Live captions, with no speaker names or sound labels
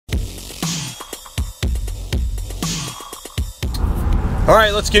All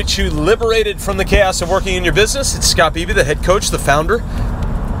right, let's get you liberated from the chaos of working in your business. It's Scott Beebe, the head coach, the founder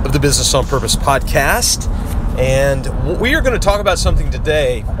of the Business on Purpose podcast. And we are going to talk about something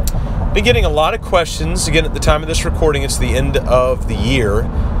today. Been getting a lot of questions. Again, at the time of this recording, it's the end of the year.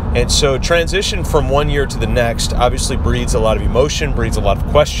 And so transition from one year to the next obviously breeds a lot of emotion, breeds a lot of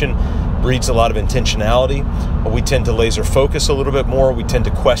question, breeds a lot of intentionality. We tend to laser focus a little bit more. We tend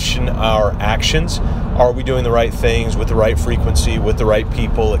to question our actions. Are we doing the right things with the right frequency, with the right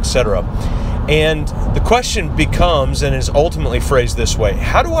people, etc.? And the question becomes, and is ultimately phrased this way: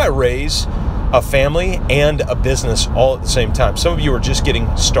 how do I raise a family and a business all at the same time? Some of you are just getting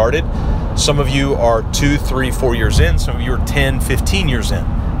started. Some of you are 2, 3, 4 years in. Some of you are 10, 15 years in.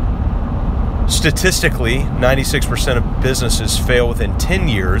 Statistically, 96% of businesses fail within 10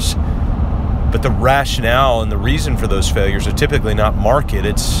 years. But the rationale and the reason for those failures are typically not market.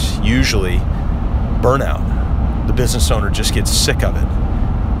 It's usually burnout. The business owner just gets sick of it.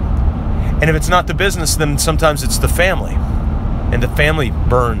 And if it's not the business, then sometimes it's the family. And the family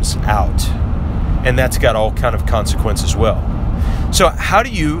burns out. And that's got all kind of consequences as well. So how do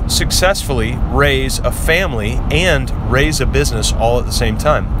you successfully raise a family and raise a business all at the same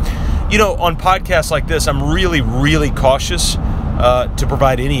time? You know, on podcasts like this, I'm really, really cautious to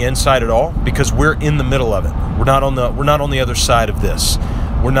provide any insight at all, because we're in the middle of it. We're not on the other side of this.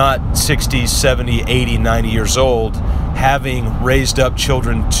 We're not 60, 70, 80, 90 years old, having raised up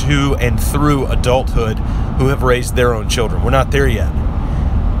children to and through adulthood who have raised their own children. We're not there yet.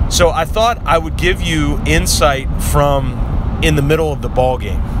 So I thought I would give you insight from in the middle of the ball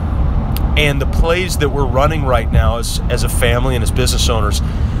game. And the plays that we're running right now as a family and as business owners,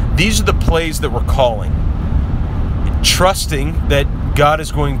 these are the plays that we're calling. Trusting that God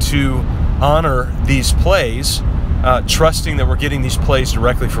is going to honor these plays, trusting that we're getting these plays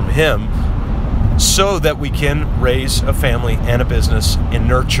directly from Him, so that we can raise a family and a business and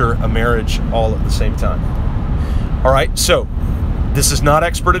nurture a marriage all at the same time. All right, so this is not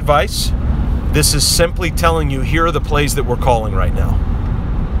expert advice. This is simply telling you, here are the plays that we're calling right now.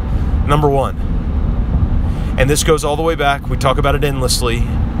 Number one, and this goes all the way back, we talk about it endlessly,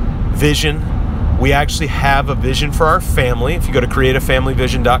 vision. We actually have a vision for our family. If you go to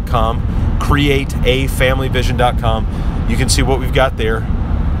createafamilyvision.com, createafamilyvision.com, you can see what we've got there,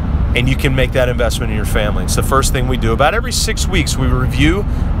 and you can make that investment in your family. It's the first thing we do. About every 6 weeks, we review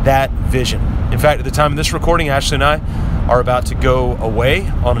that vision. In fact, at the time of this recording, Ashley and I are about to go away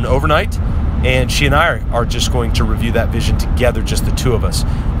on an overnight, and she and I are just going to review that vision together, just the two of us,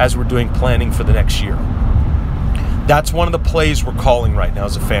 as we're doing planning for the next year. That's one of the plays we're calling right now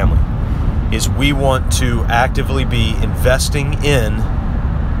as a family. Is we want to actively be investing in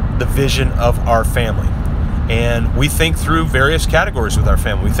the vision of our family. And we think through various categories with our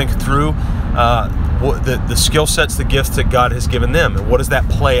family. We think through the skill sets, the gifts that God has given them. And what does that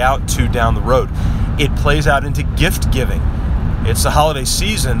play out to down the road? It plays out into gift giving. It's the holiday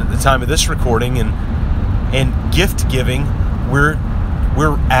season at the time of this recording, and gift giving, we're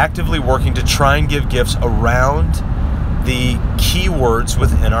actively working to try and give gifts around the keywords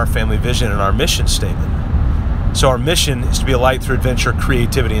within our family vision and our mission statement. So our mission is to be a light through adventure,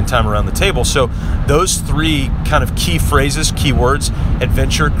 creativity, and time around the table. So those three kind of key phrases, keywords: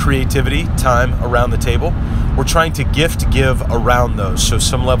 adventure, creativity, time around the table. We're trying to give around those. So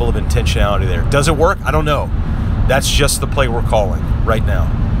some level of intentionality there. Does it work? I don't know. That's just the play we're calling right now.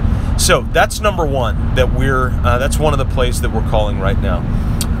 So that's number one, that that's one of the plays that we're calling right now.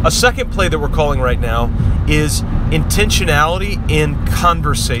 A second play that we're calling right now is intentionality in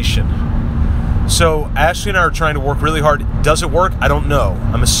conversation. So Ashley and I are trying to work really hard. Does it work? I don't know.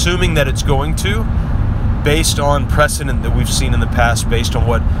 I'm assuming that it's going to, based on precedent that we've seen in the past, based on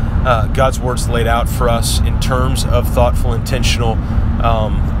what God's Word's laid out for us in terms of thoughtful, intentional,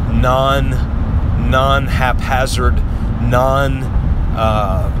 non-haphazard,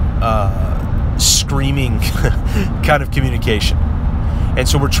 screaming kind of communication. And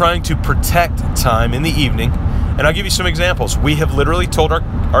so we're trying to protect time in the evening. And I'll give you some examples. We have literally told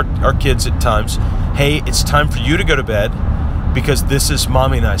our kids at times, hey, it's time for you to go to bed because this is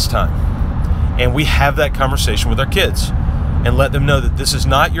mommy and I's time. And we have that conversation with our kids and let them know that this is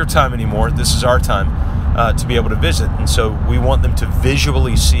not your time anymore. This is our time to be able to visit. And so we want them to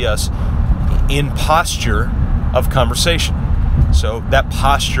visually see us in posture of conversation. So that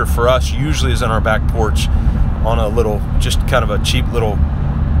posture for us usually is on our back porch on a little, just kind of a cheap little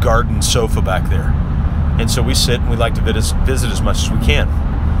garden sofa back there. And so we sit and we like to visit as much as we can.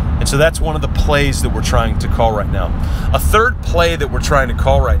 And so that's one of the plays that we're trying to call right now. A third play that we're trying to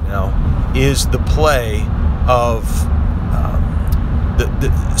call right now is the play of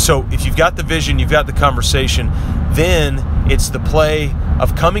So if you've got the vision, you've got the conversation, then it's the play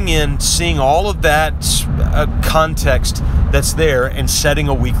of coming in, seeing all of that context that's there, and setting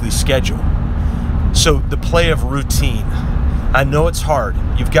a weekly schedule. So the play of routine. I know it's hard.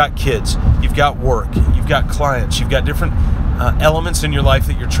 You've got kids, you've got work, you've got clients, you've got different elements in your life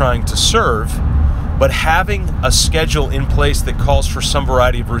that you're trying to serve, but having a schedule in place that calls for some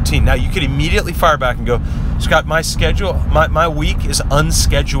variety of routine. Now, you could immediately fire back and go, Scott, my schedule, my week is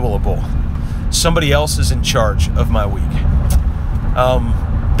unschedulable. Somebody else is in charge of my week.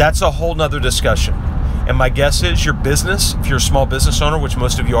 That's a whole nother discussion. And my guess is your business, if you're a small business owner, which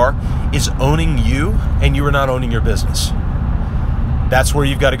most of you are, is owning you, and you are not owning your business. That's where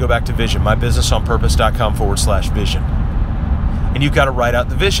you've got to go back to vision, mybusinessonpurpose.com/vision. And you've got to write out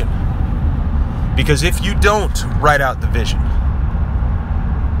the vision. Because if you don't write out the vision,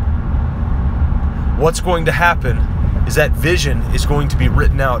 what's going to happen is that vision is going to be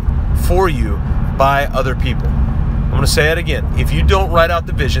written out for you by other people. I'm going to say it again. If you don't write out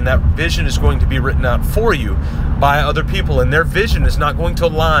the vision, that vision is going to be written out for you by other people, and their vision is not going to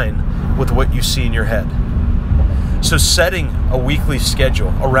align with what you see in your head. So setting a weekly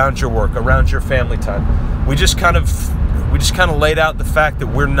schedule around your work, around your family time. We just kind of laid out the fact that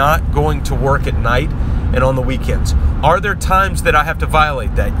we're not going to work at night and on the weekends. Are there times that I have to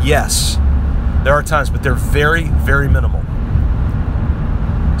violate that? Yes, there are times, but they're very, very minimal.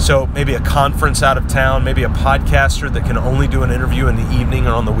 So maybe a conference out of town, maybe a podcaster that can only do an interview in the evening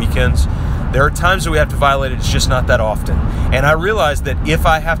or on the weekends. There are times that we have to violate it. It's just not that often. And I realize that if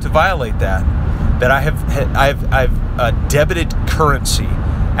I have to violate that I've debited currency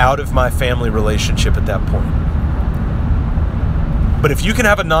out of my family relationship at that point. But if you can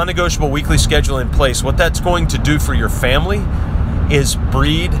have a non-negotiable weekly schedule in place, what that's going to do for your family is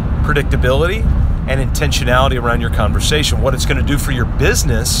breed predictability and intentionality around your conversation. What it's going to do for your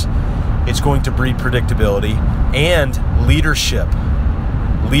business, it's going to breed predictability and leadership.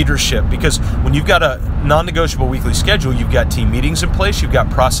 Because when you've got a non-negotiable weekly schedule, you've got team meetings in place, you've got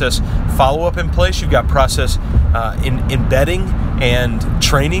process follow-up in place, you've got process embedding and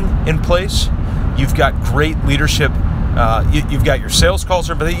training in place, you've got great leadership, you've got your sales calls,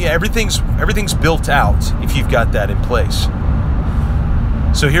 but everything's built out if you've got that in place.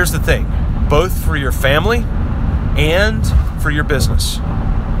 So here's the thing, both for your family and for your business,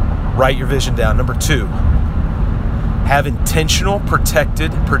 write your vision down. Number 2, have intentional,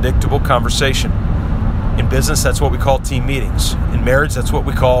 protected, predictable conversation. In business, that's what we call team meetings. In marriage, that's what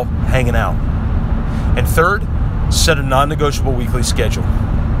we call hanging out. And 3rd, set a non-negotiable weekly schedule.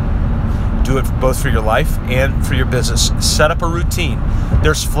 Do it both for your life and for your business. Set up a routine.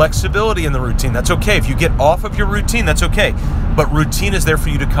 There's flexibility in the routine. That's okay. If you get off of your routine, that's okay. But routine is there for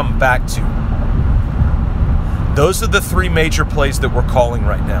you to come back to. Those are the 3 major plays that we're calling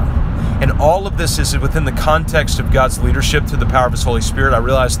right now. And all of this is within the context of God's leadership through the power of His Holy Spirit. I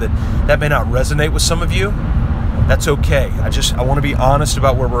realize that may not resonate with some of you. That's okay. I want to be honest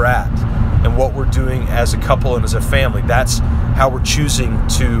about where we're at and what we're doing as a couple and as a family. That's how we're choosing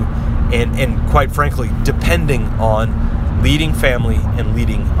to, and quite frankly, depending on leading family and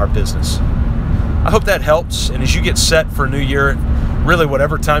leading our business. I hope that helps. And as you get set for a new year, really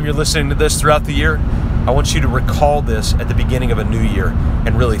whatever time you're listening to this throughout the year, I want you to recall this at the beginning of a new year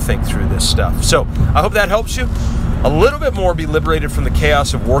and really think through this stuff. So I hope that helps you a little bit more, be liberated from the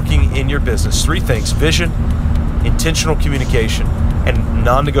chaos of working in your business. 3 things: vision, intentional communication, and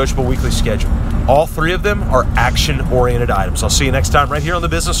non-negotiable weekly schedule. All 3 of them are action-oriented items. I'll see you next time right here on the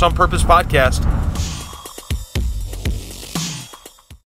Business on Purpose podcast.